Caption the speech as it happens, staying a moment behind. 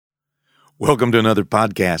Welcome to another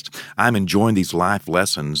podcast. I'm enjoying these life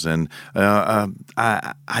lessons, and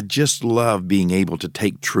I just love being able to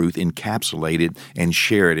take truth, encapsulate it, and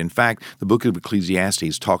share it. In fact, the book of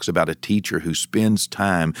Ecclesiastes talks about a teacher who spends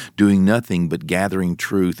time doing nothing but gathering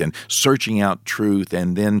truth and searching out truth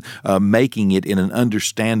and then making it in an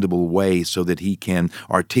understandable way so that he can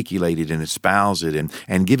articulate it and espouse it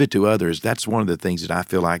and give it to others. That's one of the things that I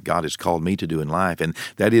feel like God has called me to do in life, and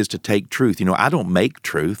that is to take truth. You know, I don't make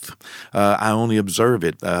truth. I only observe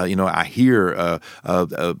it. I hear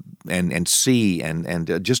and see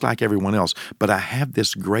and just like everyone else. But I have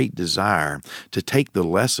this great desire to take the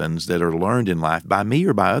lessons that are learned in life by me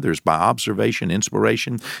or by others, by observation,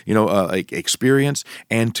 inspiration, experience,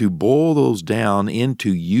 and to boil those down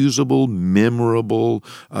into usable, memorable,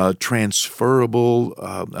 transferable,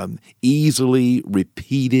 easily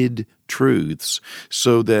repeated truths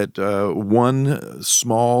so that one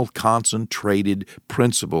small concentrated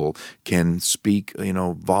principle can speak,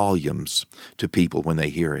 volumes to people when they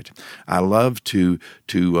hear it. I love to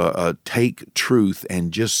take truth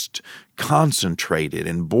and just concentrate it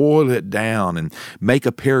and boil it down and make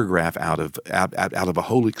a paragraph out of a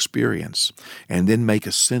whole experience, and then make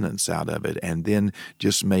a sentence out of it, and then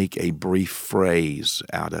just make a brief phrase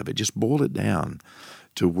out of it. Just boil it down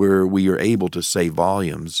to where we are able to say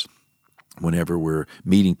volumes whenever we're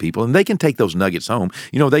meeting people. And they can take those nuggets home.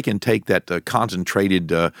 They can take that concentrated,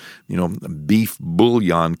 beef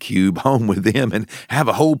bouillon cube home with them and have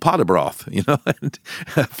a whole pot of broth, and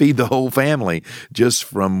feed the whole family just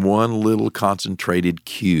from one little concentrated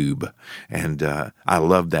cube. And I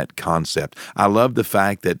love that concept. I love the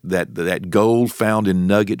fact that gold found in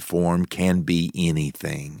nugget form can be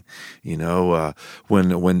anything.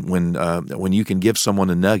 When you can give someone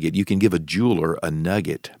a nugget, you can give a jeweler a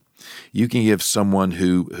nugget. You can give someone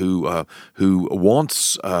who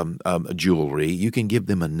wants jewelry, you can give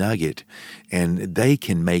them a nugget, and they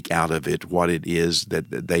can make out of it what it is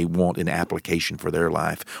that they want in application for their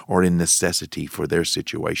life or in necessity for their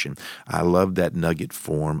situation. I love that nugget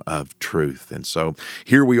form of truth. And so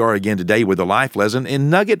here we are again today with a life lesson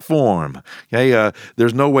in nugget form. Okay,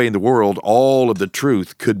 there's no way in the world all of the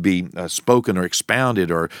truth could be spoken or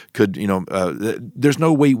expounded or could, there's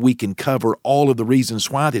no way we can cover all of the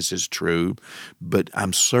reasons why this is true, but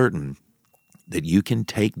I'm certain that you can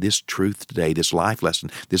take this truth today, this life lesson,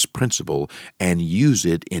 this principle, and use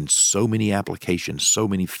it in so many applications, so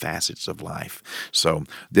many facets of life. So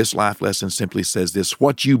this life lesson simply says this: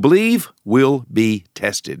 what you believe will be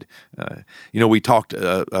tested. We talked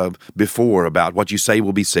before about what you say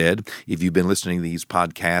will be said. If you've been listening to these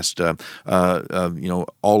podcasts,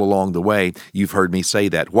 all along the way, you've heard me say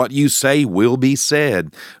that. What you say will be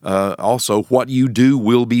said. Also, what you do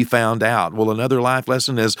will be found out. Well, another life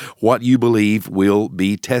lesson is what you believe will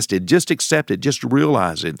be tested. Just accept it. Just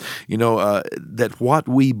realize it. That what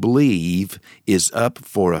we believe is up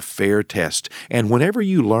for a fair test. And whenever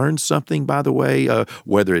you learn something, by the way,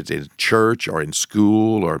 whether it's in church or in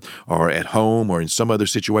school or at home or in some other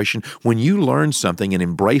situation, when you learn something and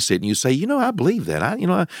embrace it and you say, I believe that,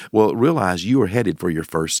 realize you are headed for your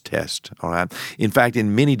first test. All right. In fact,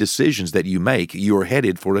 in many decisions that you make, you are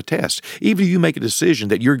headed for a test. Even if you make a decision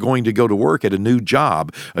that you're going to go to work at a new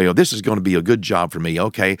job, this is going to be a good job for me.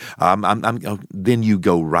 Okay, then you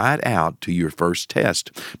go right out to your first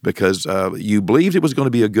test because you believed it was going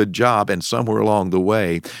to be a good job, and somewhere along the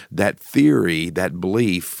way, that theory, that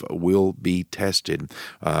belief will be tested.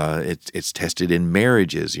 It's tested in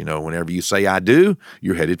marriages. Whenever you say "I do,"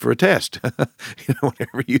 you're headed for a test.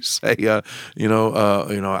 Whenever you say,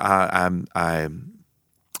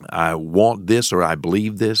 I want this or I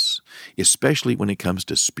believe this, especially when it comes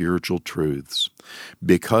to spiritual truths.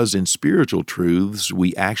 Because in spiritual truths,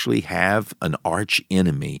 we actually have an arch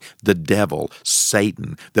enemy, the devil,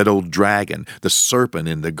 Satan, that old dragon, the serpent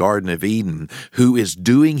in the Garden of Eden, who is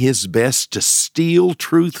doing his best to steal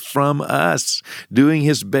truth from us, doing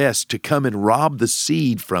his best to come and rob the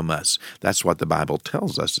seed from us. That's what the Bible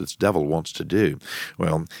tells us this devil wants to do.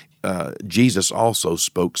 Well, Jesus also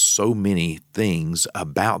spoke so many things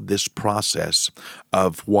about this process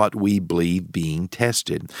of what we believe being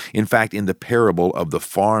tested. In fact, in the parable of the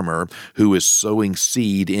farmer who is sowing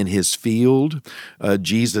seed in his field,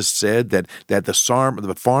 Jesus said that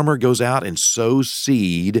the farmer goes out and sows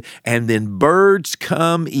seed, and then birds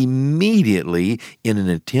come immediately in an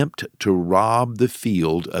attempt to rob the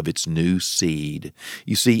field of its new seed.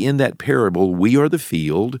 You see, in that parable, we are the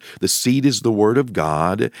field, the seed is the Word of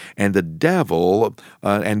God, and the devil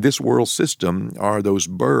and this world system are those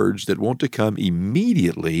birds that want to come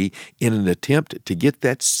immediately in an attempt to get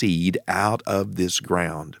that seed out of this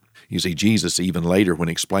ground. You see, Jesus, even later when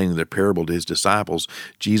explaining the parable to his disciples,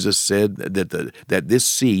 Jesus said that this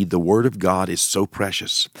seed, the Word of God, is so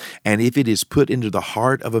precious. And if it is put into the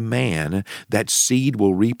heart of a man, that seed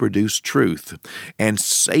will reproduce truth. And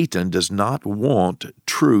Satan does not want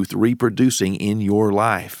truth reproducing in your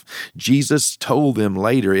life. Jesus told them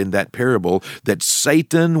later in that parable that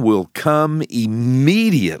Satan will come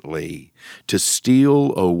immediately to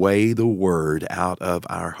steal away the Word out of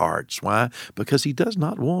our hearts. Why? Because he does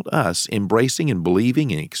not want us embracing and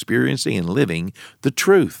believing and experiencing and living the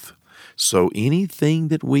truth. So anything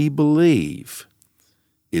that we believe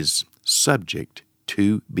is subject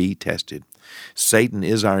to be tested. Satan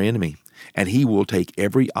is our enemy, and he will take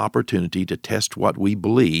every opportunity to test what we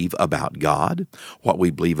believe about God, what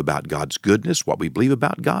we believe about God's goodness, what we believe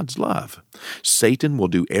about God's love. Satan will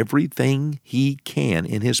do everything he can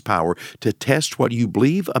in his power to test what you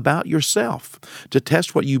believe about yourself, to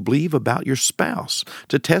test what you believe about your spouse,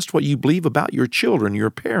 to test what you believe about your children,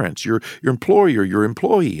 your parents, your employer, your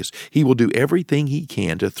employees. He will do everything he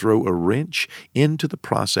can to throw a wrench into the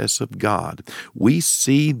process of God. We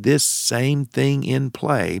see this same thing in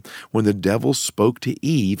play when the devil spoke to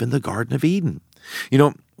Eve in the Garden of Eden. You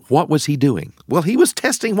know, what was he doing? Well, he was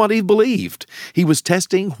testing what Eve believed. He was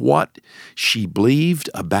testing what she believed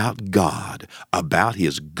about God, about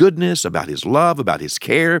his goodness, about his love, about his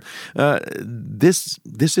care. This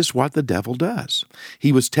is what the devil does.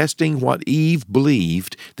 He was testing what Eve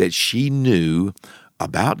believed that she knew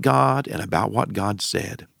about God and about what God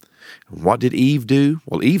said. What did Eve do?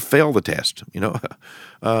 Well, Eve failed the test.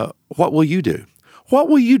 What will you do? What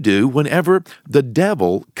will you do whenever the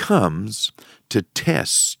devil comes to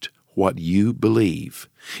test what you believe,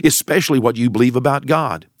 especially what you believe about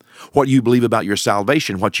God? What you believe about your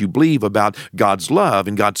salvation, what you believe about God's love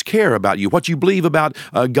and God's care about you, what you believe about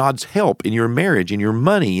God's help in your marriage, in your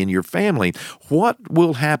money, in your family. What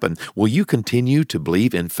will happen? Will you continue to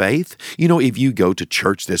believe in faith? If you go to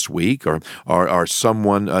church this week or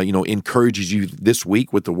someone, encourages you this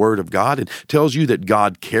week with the Word of God and tells you that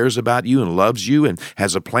God cares about you and loves you and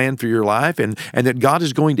has a plan for your life and that God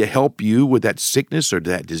is going to help you with that sickness or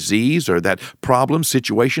that disease or that problem,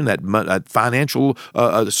 situation, that financial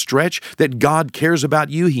stretch, that God cares about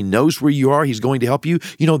you, He knows where you are, He's going to help you.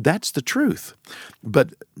 That's the truth.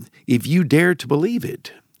 But if you dare to believe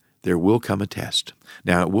it, there will come a test.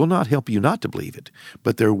 Now, it will not help you not to believe it,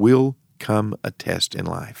 but there will come a test in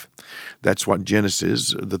life. That's what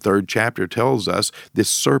Genesis, the 3rd chapter, tells us this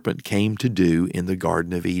serpent came to do in the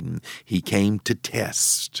Garden of Eden. He came to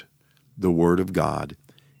test the Word of God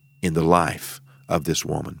in the life of this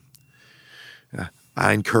woman.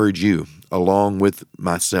 I encourage you, along with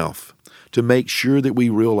myself, to make sure that we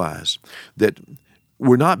realize that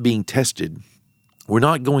we're not being tested. We're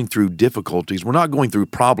not going through difficulties. We're not going through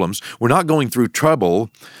problems. We're not going through trouble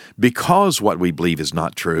because what we believe is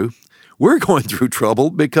not true. We're going through trouble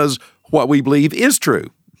because what we believe is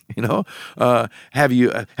true. Have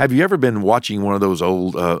you ever been watching one of those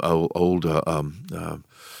old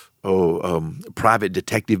private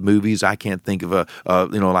detective movies? I can't think of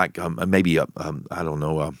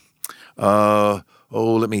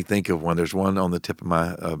let me think of one. There's one on the tip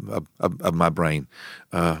of my brain.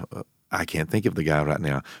 I can't think of the guy right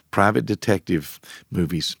now. Private detective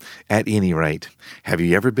movies. At any rate, have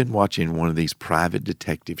you ever been watching one of these private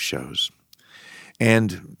detective shows?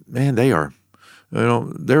 And man, they're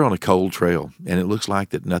on a cold trail, and it looks like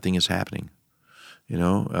that nothing is happening.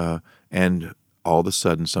 And all of a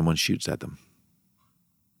sudden, someone shoots at them.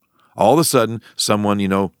 All of a sudden,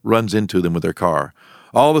 someone, runs into them with their car.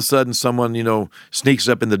 All of a sudden, someone, sneaks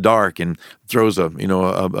up in the dark and throws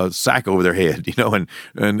a sack over their head,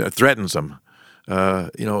 and threatens them.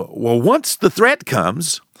 Once the threat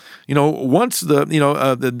comes, once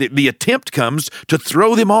the attempt comes to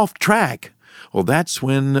throw them off track, well, that's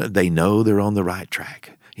when they know they're on the right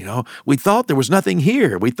track. We thought there was nothing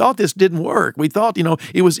here. We thought this didn't work. We thought,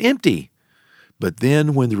 it was empty. But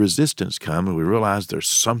then when the resistance comes and we realize there's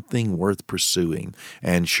something worth pursuing,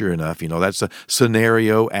 and sure enough, that's a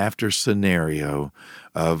scenario after scenario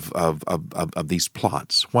of these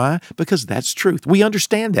plots. Why? Because that's truth. We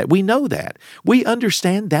understand that. We know that. We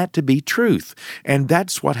understand that to be truth. And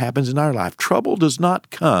that's what happens in our life. Trouble does not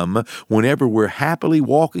come whenever we're happily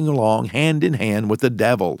walking along hand in hand with the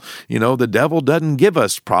devil. The devil doesn't give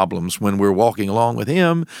us problems when we're walking along with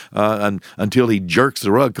him until he jerks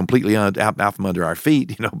the rug completely out from under our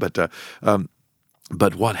feet.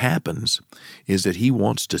 But what happens is that he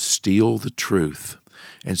wants to steal the truth.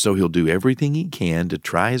 And so he'll do everything he can to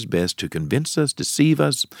try his best to convince us, deceive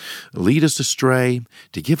us, lead us astray,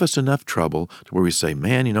 to give us enough trouble to where we say,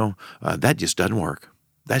 man, that just doesn't work.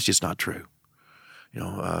 That's just not true.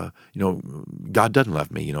 God doesn't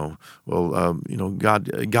love me.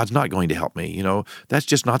 God's not going to help me. That's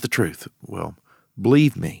just not the truth. Well,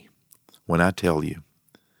 believe me when I tell you,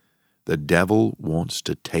 the devil wants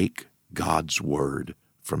to take God's word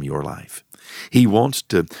from your life. He wants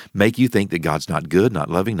to make you think that God's not good, not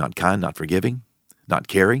loving, not kind, not forgiving, not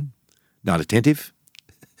caring, not attentive.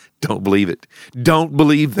 Don't believe it. Don't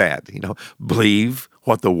believe that. Believe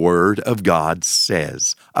what the Word of God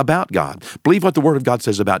says about God. Believe what the Word of God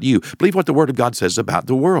says about you. Believe what the Word of God says about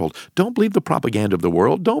the world. Don't believe the propaganda of the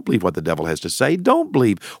world. Don't believe what the devil has to say. Don't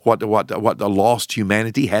believe what the lost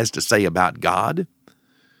humanity has to say about God.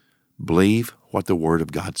 Believe what the Word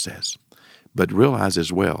of God says. But realize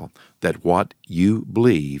as well that what you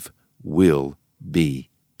believe will be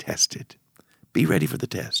tested. Be ready for the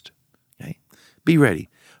test. Okay? Be ready,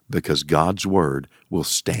 because God's Word will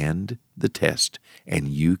stand the test, and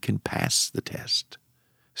you can pass the test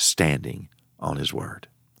standing on His Word.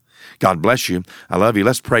 God bless you. I love you.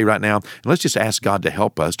 Let's pray right now, and let's just ask God to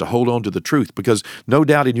help us to hold on to the truth, because no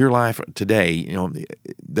doubt in your life today,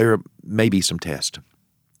 there may be some test.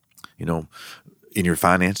 In your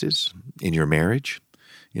finances, in your marriage,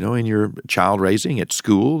 in your child raising, at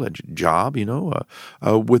school, at job,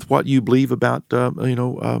 with what you believe about,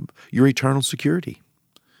 your eternal security.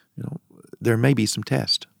 There may be some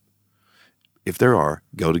test. If there are,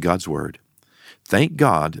 go to God's Word. Thank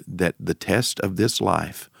God that the test of this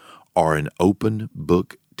life are an open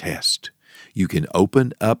book test. You can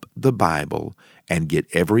open up the Bible and get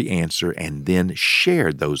every answer and then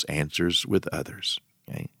share those answers with others.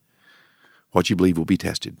 Okay? What you believe will be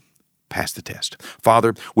tested. Pass the test.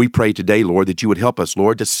 Father, we pray today, Lord, that you would help us,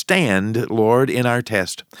 Lord, to stand, Lord, in our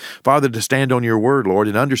test. Father, to stand on your word, Lord,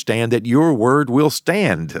 and understand that your word will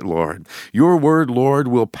stand, Lord. Your word, Lord,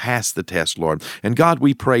 will pass the test, Lord. And God,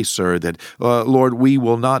 we pray, sir, that, Lord, we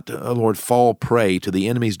will not, Lord, fall prey to the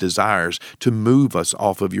enemy's desires to move us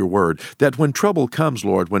off of your word. That when trouble comes,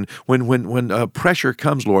 Lord, when pressure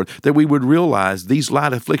comes, Lord, that we would realize these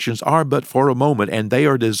light afflictions are but for a moment, and they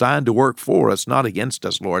are designed to work for us, not against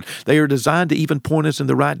us, Lord. They are designed to even point us in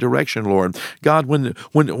the right direction, Lord. God, when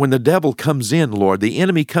the devil comes in, Lord, the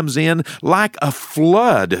enemy comes in like a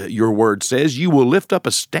flood, your word says, you will lift up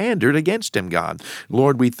a standard against him, God.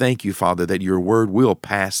 Lord, we thank you, Father, that your word will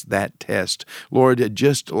pass that test. Lord,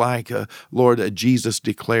 just like, Lord, Jesus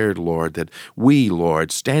declared, Lord, that we,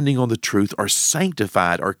 Lord, standing on the truth, are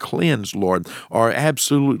sanctified, are cleansed, Lord, are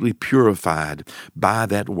absolutely purified by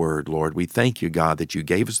that word, Lord. We thank you, God, that you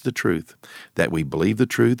gave us the truth, that we believe the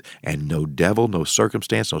truth, and no devil, no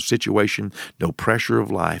circumstance, no situation, no pressure of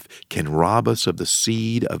life can rob us of the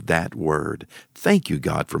seed of that word. Thank you,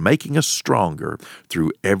 God, for making us stronger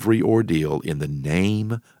through every ordeal in the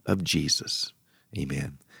name of Jesus.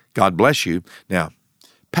 Amen. God bless you. Now,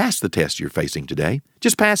 pass the test you're facing today.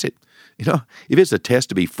 Just pass it. If it's a test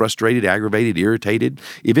to be frustrated, aggravated, irritated,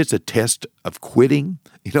 if it's a test of quitting,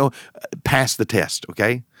 pass the test,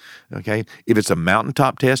 okay? Okay? If it's a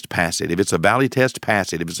mountaintop test, pass it. If it's a valley test,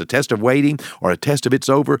 pass it. If it's a test of waiting or a test of it's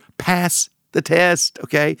over, pass the test,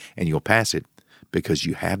 okay? And you'll pass it because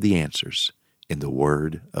you have the answers in the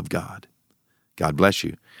Word of God. God bless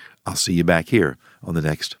you. I'll see you back here on the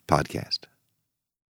next podcast.